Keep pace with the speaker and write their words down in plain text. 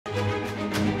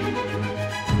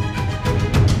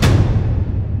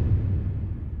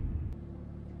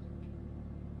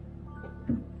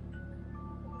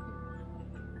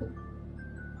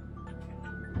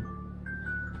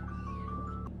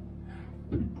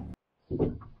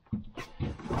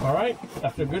All right,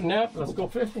 after a good nap, let's go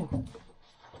fishing.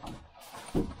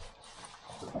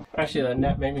 Actually, that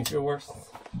nap made me feel worse.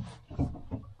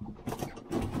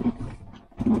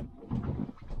 I'm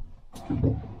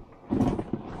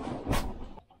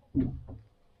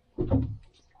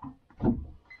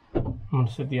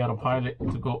gonna set the autopilot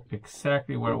to go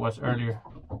exactly where it was earlier.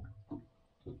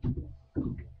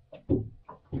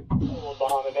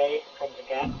 Bahama Bay, comes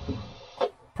again.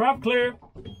 Prop clear.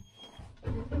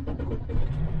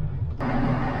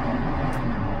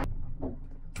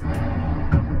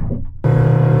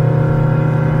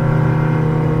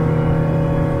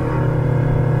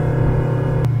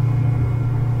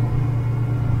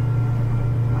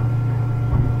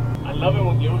 I love it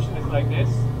when the ocean is like this.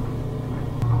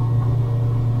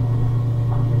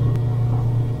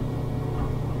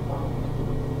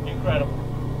 Incredible.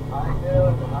 I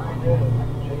do.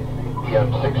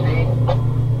 PM16.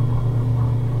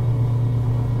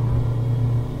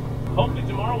 Hopefully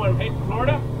tomorrow when I'm heading to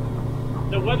Florida,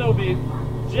 the weather will be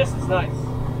just as nice.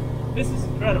 This is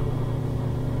incredible.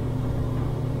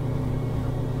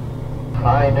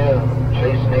 High noon,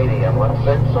 chasing 80, I'm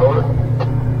 16, over.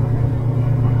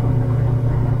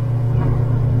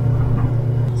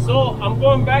 So I'm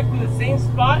going back to the same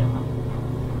spot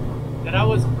that I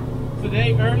was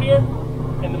today earlier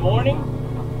in the morning,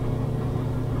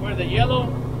 where the yellow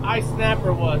ice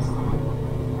snapper was.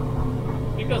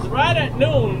 Because right at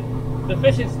noon, the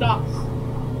fishing stops.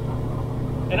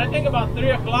 And I think about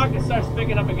 3 o'clock it starts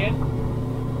picking up again.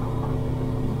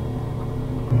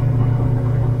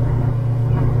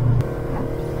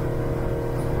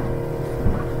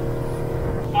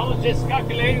 I was just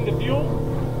calculating the fuel,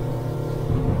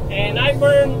 and I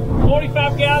burned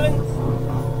 45 gallons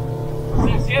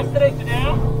since yesterday to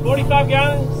now. 45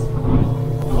 gallons.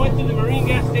 Went to the marine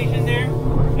gas station there,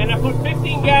 and I put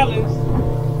 15 gallons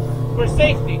for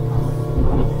safety,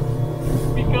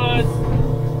 because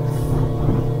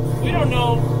we don't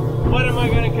know what am I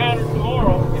going to encounter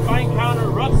tomorrow. If I encounter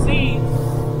rough seas,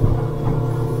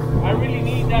 I really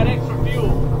need that extra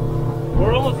fuel.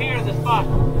 We're almost here at the spot.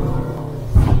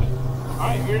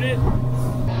 Alright, here it is.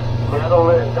 Settle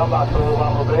in, come back to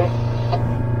Bahama Bay.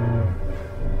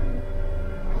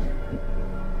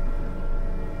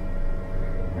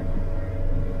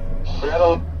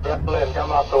 Settle in, come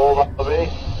back to Bahama Bay.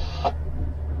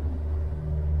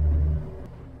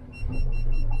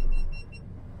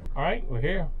 Alright, we're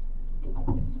here.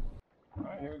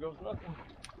 Alright, here goes nothing.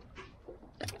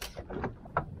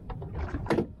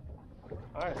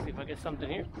 Alright, let's see if I get something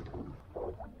here.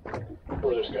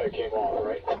 Where this guy came on,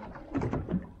 right?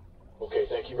 Okay,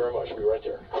 thank you very much. Be right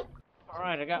there.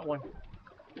 Alright, I got one.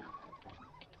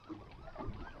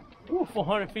 Ooh,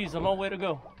 400 feet is a long way to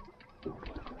go.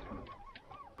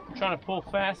 I'm trying to pull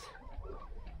fast.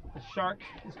 The shark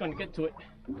is going to get to it.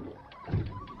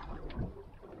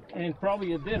 And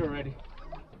probably it did already.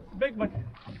 Big one.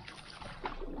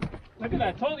 Look at that,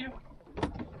 I told you.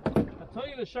 I told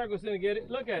you the shark was going to get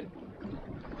it. Look at it.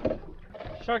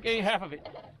 Shark ate half of it.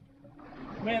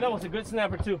 Man, that was a good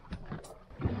snapper too.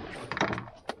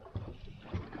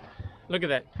 Look at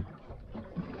that.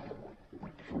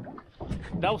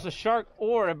 That was a shark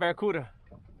or a barracuda.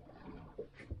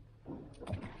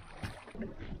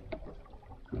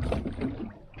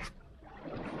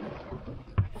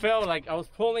 Felt like I was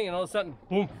pulling and all of a sudden,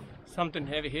 boom, something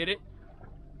heavy hit it.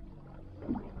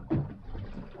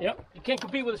 Yep, you can't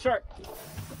compete with a shark.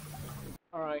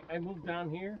 All right, I moved down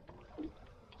here,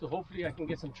 so hopefully I can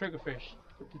get some triggerfish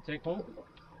to take home.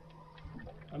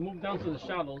 I moved down to the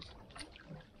shallows,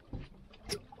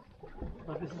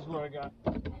 but this is what I got.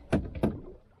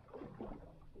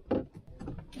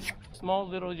 Small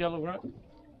little yellow grunt.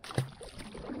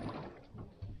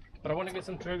 But I want to get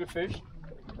some triggerfish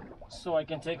so I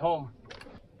can take home.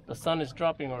 The sun is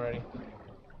dropping already.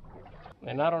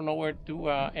 And I don't know where to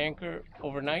anchor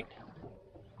overnight.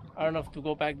 I don't know if to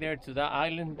go back there to that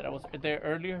island that I was there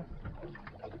earlier,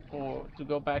 or to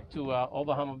go back to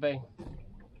Bahama Bay.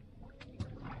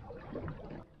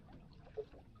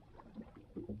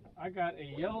 I got a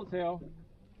yellowtail.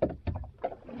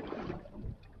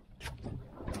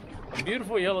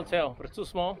 Beautiful yellowtail, but it's too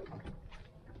small.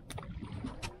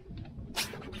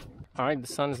 Alright, the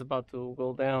sun is about to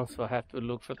go down, so I have to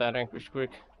look for that Anchorage Creek.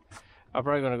 I'm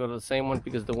probably going to go to the same one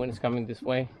because the wind is coming this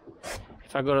way.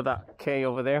 If I go to that K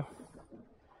over there,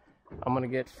 I'm going to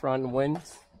get front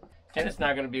winds. And it's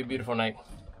not going to be a beautiful night.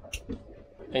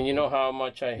 And you know how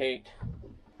much I hate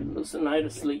lose a night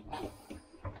of sleep.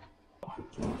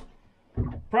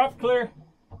 Prop clear.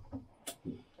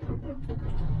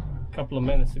 Couple of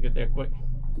minutes to get there quick.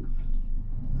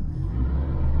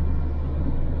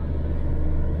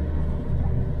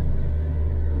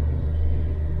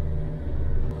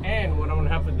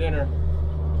 dinner.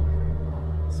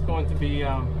 It's going to be,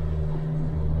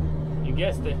 you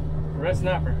guessed it, red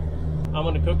snapper. I'm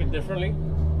gonna cook it differently.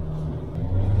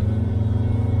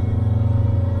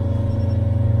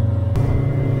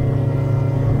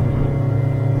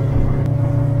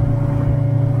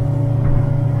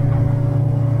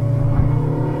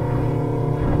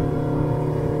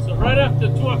 So right after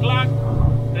 2 o'clock,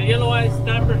 the yellow-eyed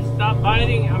snapper stopped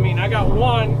biting. I mean, I got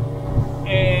one,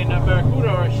 and a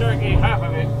barracuda or a shark ate half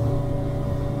of it.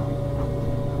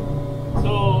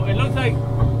 So it looks like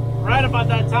right about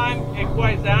that time it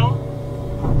quiets down.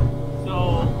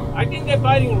 So I think they're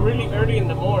biting really early in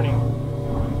the morning.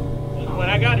 When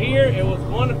I got here, it was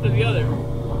one after the other.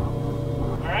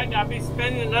 All right, I'll be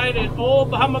spending the night at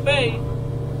Old Bahama Bay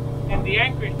in the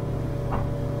Anchorage.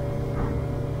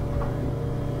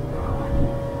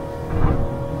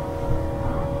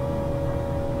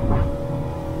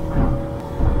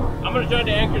 I'm gonna try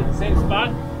to anchor at the same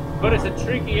spot, but it's a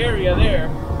tricky area there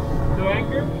to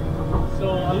anchor. So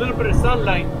a little bit of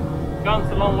sunlight comes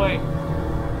a long way.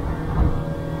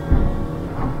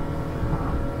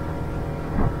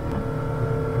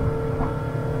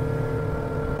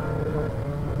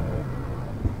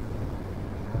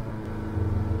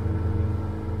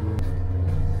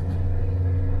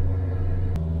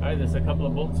 Alright, there's a couple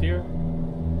of boats here,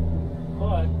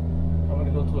 but I'm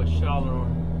gonna go to a shallower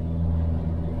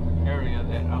area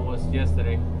that I was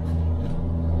yesterday,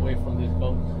 away from these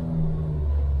boats.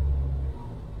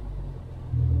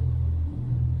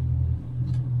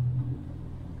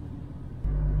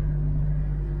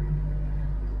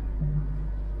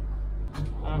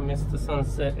 I missed the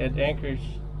sunset at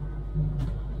Anchorage.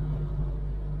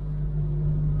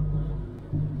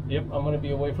 Yep, I'm gonna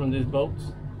be away from these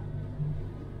boats.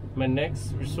 My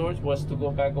next resort was to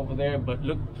go back over there, but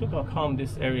look how calm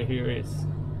this area here is.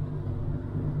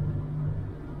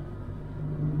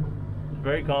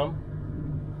 Very calm.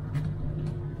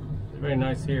 It's very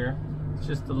nice here. It's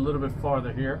just a little bit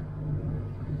farther here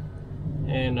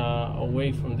and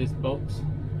away from these boats,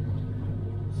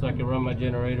 so I can run my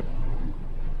generator.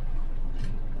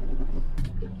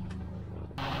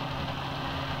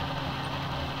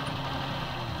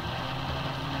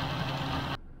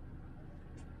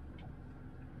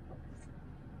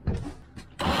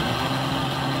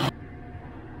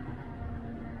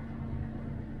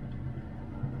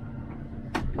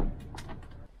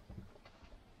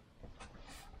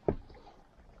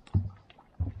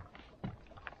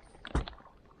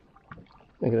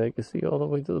 Look at that, you can see all the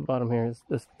way to the bottom here.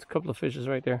 There's a couple of fishes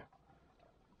right there.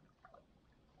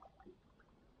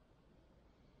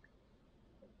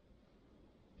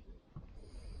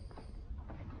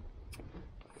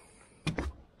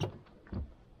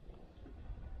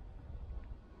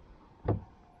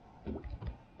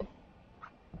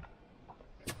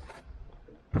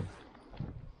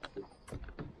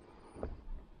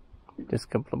 Just a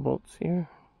couple of boats here.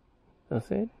 That's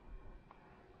it.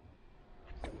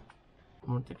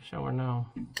 I'm gonna take a shower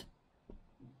now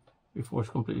before it's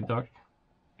completely dark.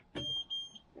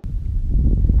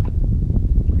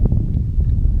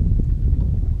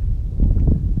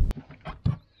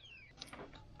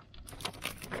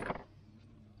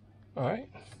 All right,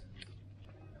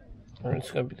 and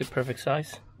it's gonna be the perfect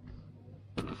size.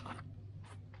 All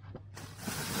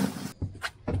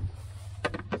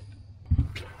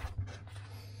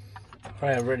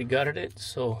right, I already gutted it,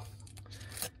 so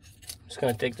just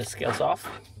gonna take the scales off.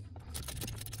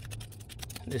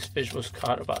 This fish was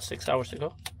caught about 6 hours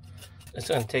ago. It's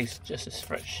gonna taste just as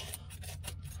fresh.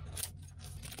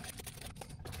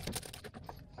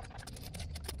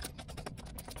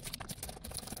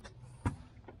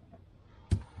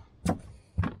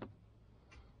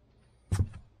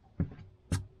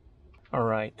 All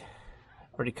right,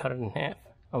 already cut it in half.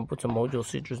 I'm gonna put some Mojo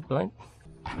citrus blend.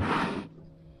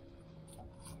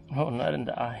 Oh, not in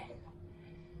the eye.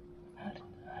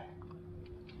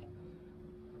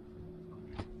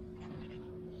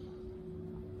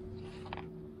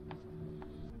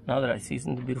 Now that I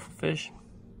seasoned the beautiful fish,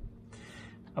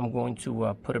 I'm going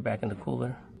to put it back in the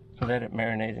cooler and let it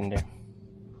marinate in there.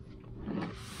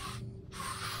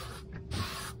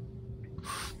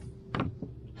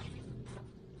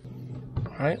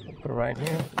 Alright, we'll put it right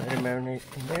here, let it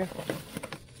marinate in there.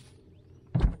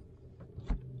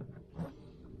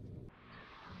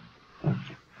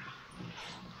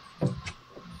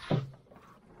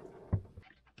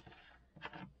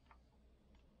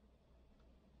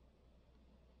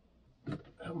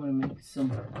 I'm gonna make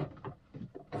some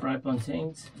fried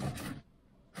plantains.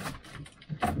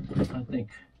 I think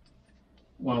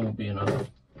one will be enough.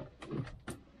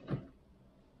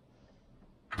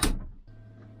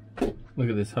 Look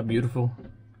at this, how beautiful.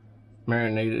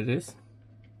 marinated it is.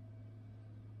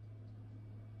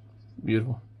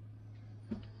 Beautiful.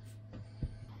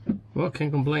 Well,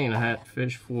 can't complain. I had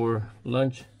fish for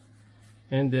lunch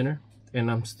and dinner,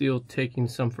 and I'm still taking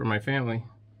some for my family.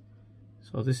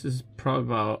 So this is probably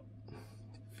about,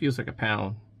 feels like a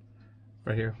pound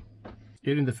right here.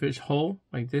 Eating the fish whole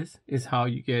like this is how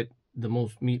you get the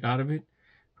most meat out of it.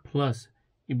 Plus,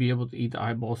 you'll be able to eat the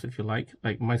eyeballs if you like.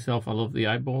 Like myself, I love the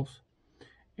eyeballs.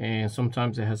 And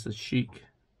sometimes it has a cheek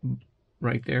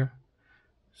right there.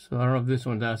 So I don't know if this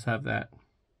one does have that.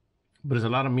 But there's a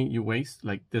lot of meat you waste,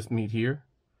 like this meat here,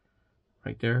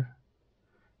 right there.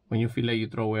 When you fillet, you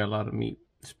throw away a lot of meat,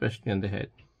 especially on the head.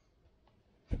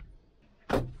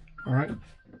 All right,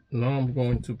 now I'm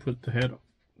going to put the head,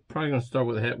 probably gonna start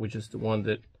with the head, which is the one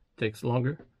that takes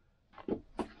longer.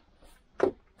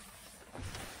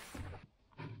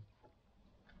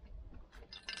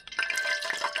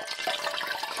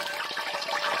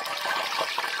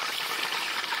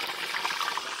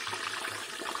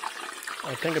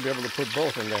 I think I'll be able to put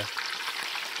both in there.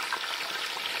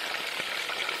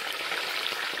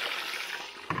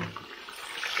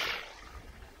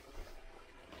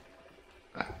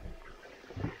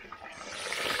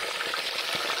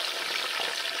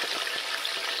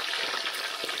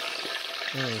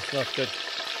 It smells good.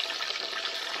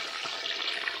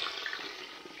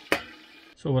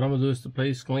 So what I'm gonna do is to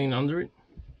place clean under it.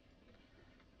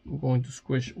 I'm going to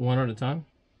squish one at a time.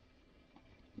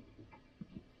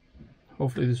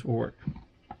 Hopefully this will work.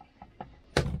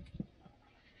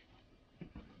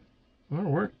 Well, it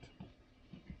worked.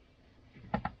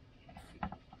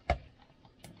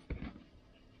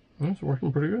 Well, it's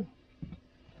working pretty good.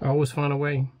 I always find a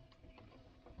way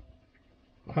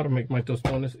how to make my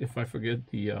tostones if I forget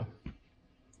the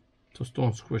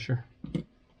tostone squisher.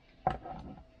 A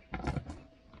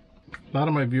lot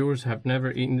of my viewers have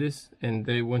never eaten this, and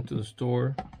they went to the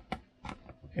store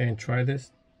and tried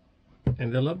this,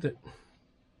 and they loved it.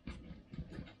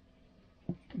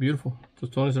 Beautiful.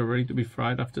 Tostones are ready to be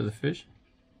fried after the fish.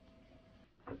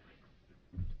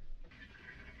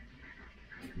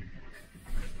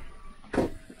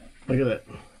 Look at that.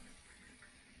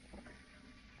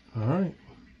 All right.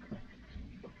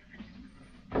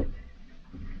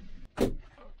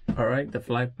 All right, the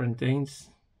fly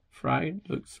plantains fried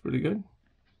looks pretty good.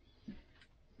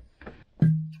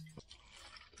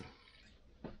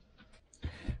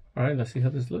 All right, let's see how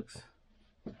this looks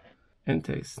and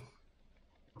tastes.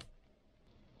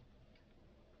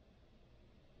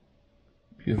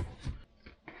 Beautiful.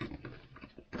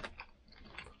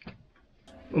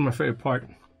 One of my favorite part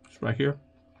is right here.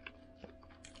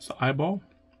 It's the eyeball.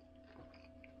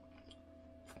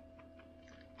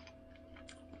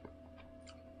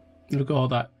 Look at all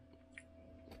that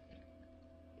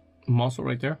muscle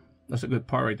right there. That's a good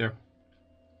part right there.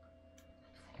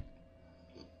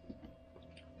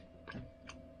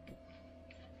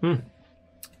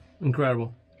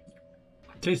 Incredible.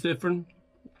 Tastes different,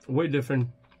 way different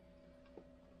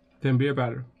than beer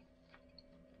batter.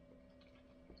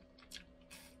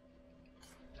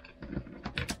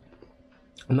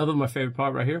 Another of my favorite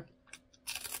part right here.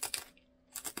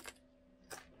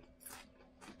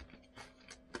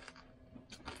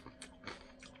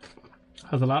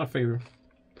 Has a lot of flavor.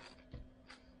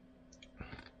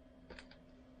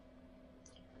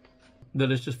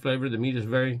 Delicious flavor. The meat is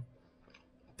very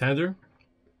tender.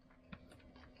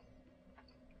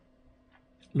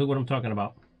 Look what I'm talking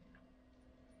about.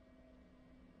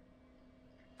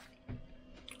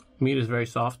 Meat is very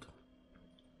soft.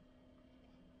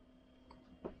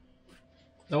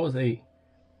 That was a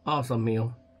awesome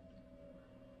meal.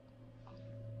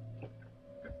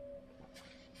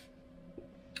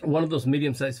 One of those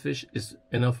medium-sized fish is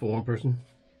enough for one person.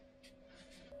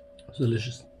 It's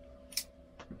delicious.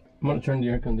 I'm gonna turn the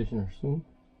air conditioner soon.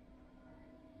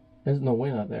 There's no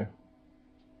wind out there.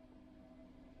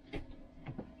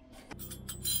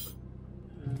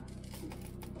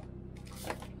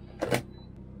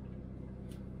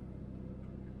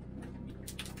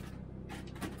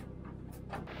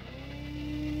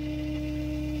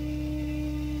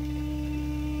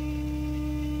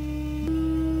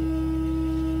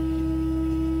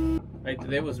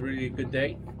 Today was really a good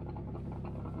day.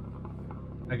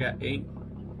 I got 8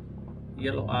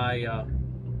 yellow eye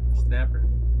snapper.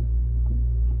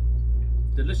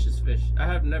 Delicious fish. I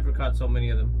have never caught so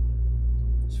many of them.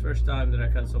 It's the first time that I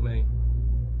caught so many.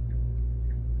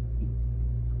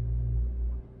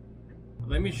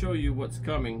 Let me show you what's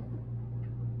coming.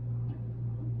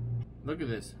 Look at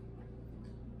this.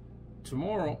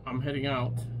 Tomorrow I'm heading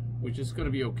out, which is going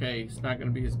to be okay. It's not going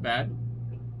to be as bad.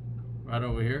 Right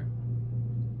over here.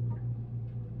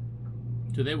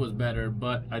 Today was better,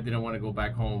 but I didn't want to go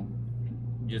back home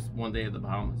just one day at the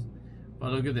Bahamas.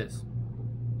 But look at this.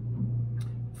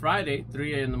 Friday,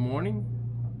 3 a.m. in the morning,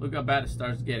 look how bad it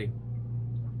starts getting.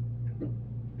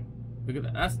 Look at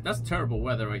that. That's terrible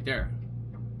weather right there.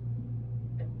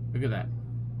 Look at that.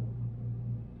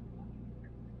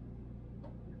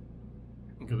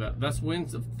 Look at that. That's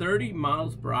winds of 30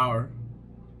 miles per hour.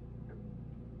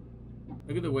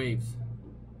 Look at the waves.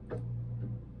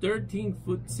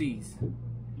 13-foot seas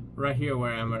right here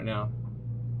where I am right now.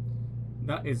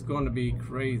 That is going to be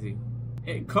crazy.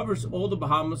 It covers all the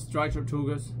Bahamas, Dry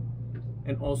Tortugas,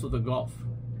 and also the Gulf.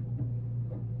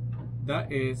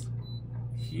 That is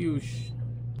huge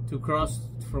to cross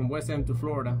from West End to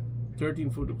Florida.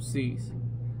 13-foot of seas.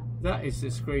 That is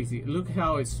just crazy. Look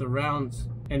how it surrounds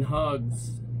and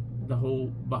hugs the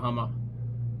whole Bahama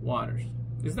waters.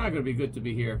 It's not going to be good to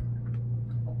be here.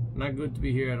 Not good to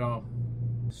be here at all.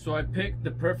 So I picked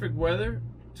the perfect weather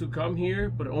to come here,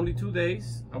 but only 2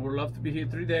 days. I would love to be here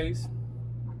 3 days,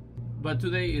 but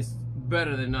today is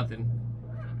better than nothing.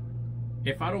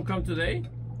 If I don't come today,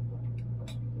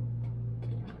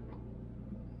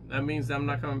 that means I'm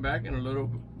not coming back in a little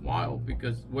while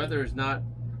because weather is not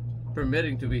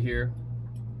permitting to be here.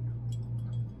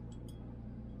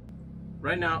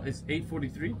 Right now it's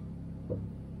 8:43.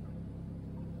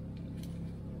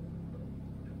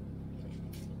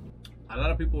 A lot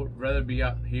of people would rather be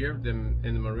out here than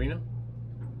in the marina,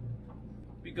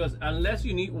 because unless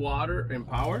you need water and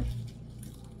power,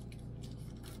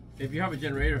 if you have a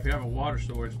generator, if you have a water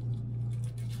source,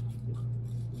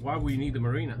 why would you need the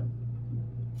marina?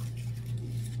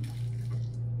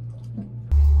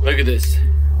 Look at this.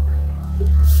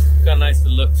 Look how nice it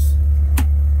looks.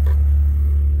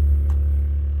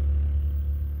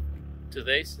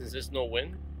 Today, since there's no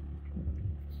wind,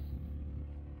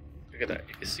 look at that.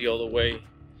 You can see all the way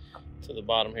to the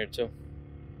bottom here too.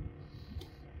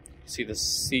 You see the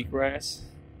seagrass.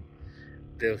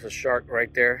 There's a shark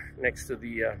right there next to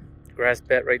the grass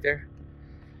bed right there.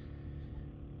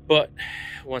 But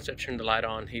once I turned the light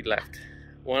on, he left.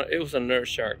 It was a nurse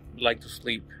shark, liked to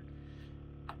sleep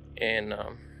in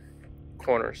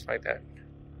corners like that.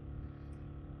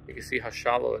 You can see how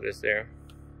shallow it is there.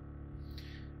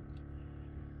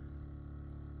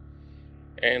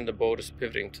 And the boat is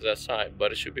pivoting to that side,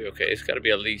 but it should be okay. It's got to be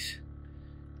at least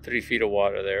 3 feet of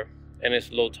water there, and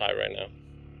it's low tide right now.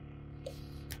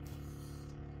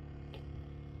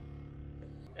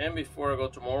 And before I go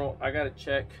tomorrow, I gotta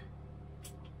check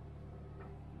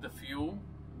the fuel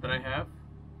that I have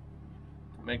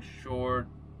to make sure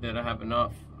that I have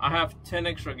enough. I have 10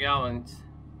 extra gallons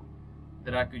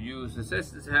that I could use. It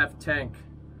says it's half tank,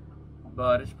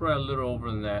 but it's probably a little over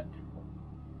than that.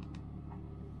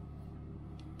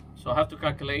 So I have to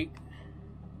calculate.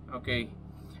 Okay,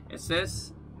 it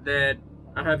says that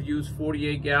I have used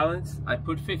 48 gallons. I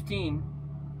put 15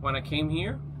 when I came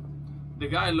here. The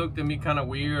guy looked at me kind of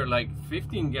weird, like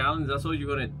 15 gallons, that's all you're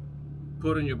gonna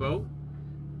put on your boat?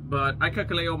 But I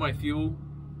calculate all my fuel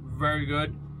very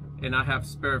good, and I have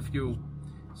spare fuel.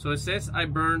 So it says I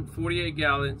burned 48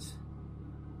 gallons.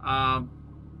 I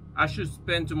should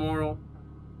spend tomorrow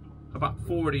about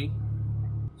 40.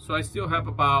 So I still have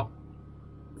about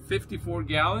 54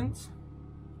 gallons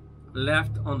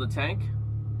left on the tank,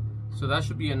 so that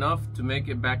should be enough to make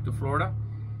it back to Florida.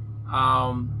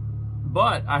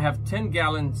 But I have 10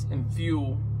 gallons in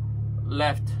fuel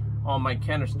left on my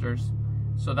canisters,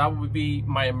 so that would be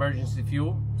my emergency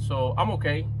fuel. So I'm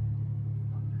okay,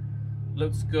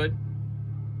 looks good,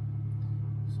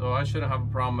 so I shouldn't have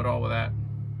a problem at all with that.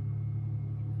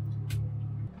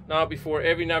 Now, before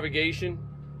every navigation,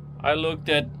 I looked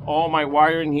at all my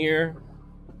wiring here.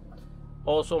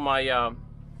 Also my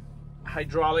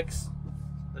hydraulics,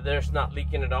 there's not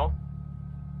leaking at all.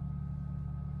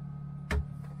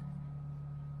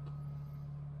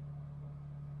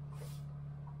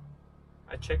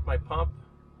 I checked my pump.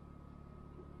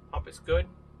 Pump is good,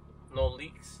 no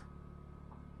leaks,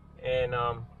 and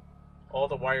all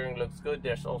the wiring looks good.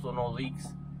 There's also no leaks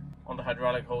on the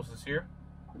hydraulic hoses here.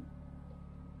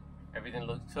 Everything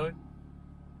looks good.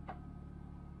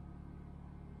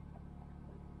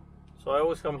 So I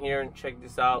always come here and check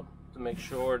this out to make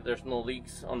sure there's no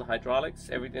leaks on the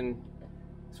hydraulics. Everything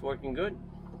is working good.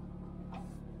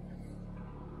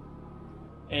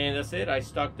 And that's it. I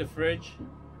stocked the fridge.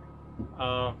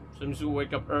 So I'm just gonna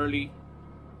wake up early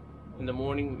in the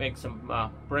morning, make some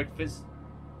breakfast,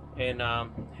 and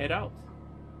head out.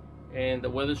 And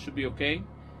the weather should be okay.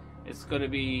 It's gonna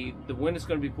be, the wind is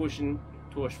gonna be pushing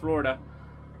towards Florida,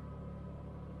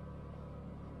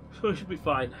 so it should be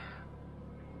fine.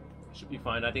 Should be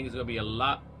fine. I think it's gonna be a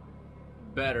lot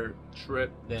better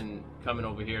trip than coming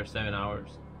over here 7 hours.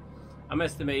 I'm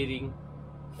estimating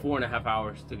 4.5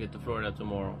 hours to get to Florida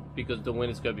tomorrow because the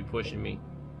wind is going to be pushing me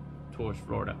towards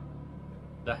Florida.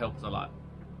 That helps a lot.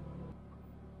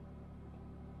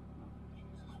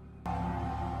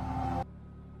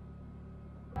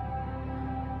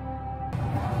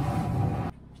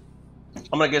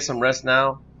 I'm gonna get some rest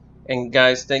now. And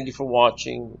guys, thank you for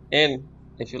watching. And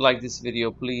if you like this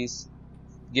video, please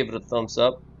give it a thumbs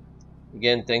up.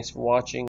 Again, thanks for watching.